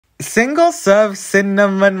single serve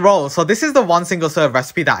cinnamon roll. So this is the one single serve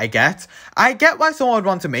recipe that I get. I get why someone would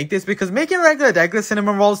want to make this because making regular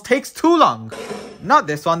cinnamon rolls takes too long. Not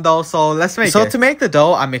this one though, so let's make it. So to make the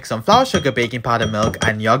dough, I mix some flour, sugar, baking powder, milk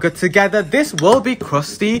and yogurt together. This will be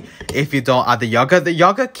crusty if you don't add the yogurt. The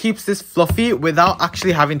yogurt keeps this fluffy without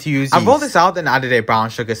actually having to use yeast. I rolled this out and added a brown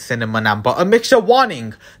sugar, cinnamon and butter mixture.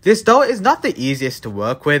 Warning, this dough is not the easiest to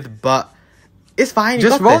work with, but it's fine.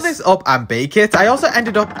 Just roll this up and bake it. I also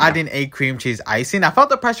ended up adding a cream cheese icing. I felt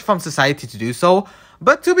the pressure from society to do so,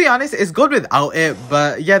 but to be honest, it's good without it.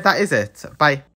 But yeah, that is it. Bye.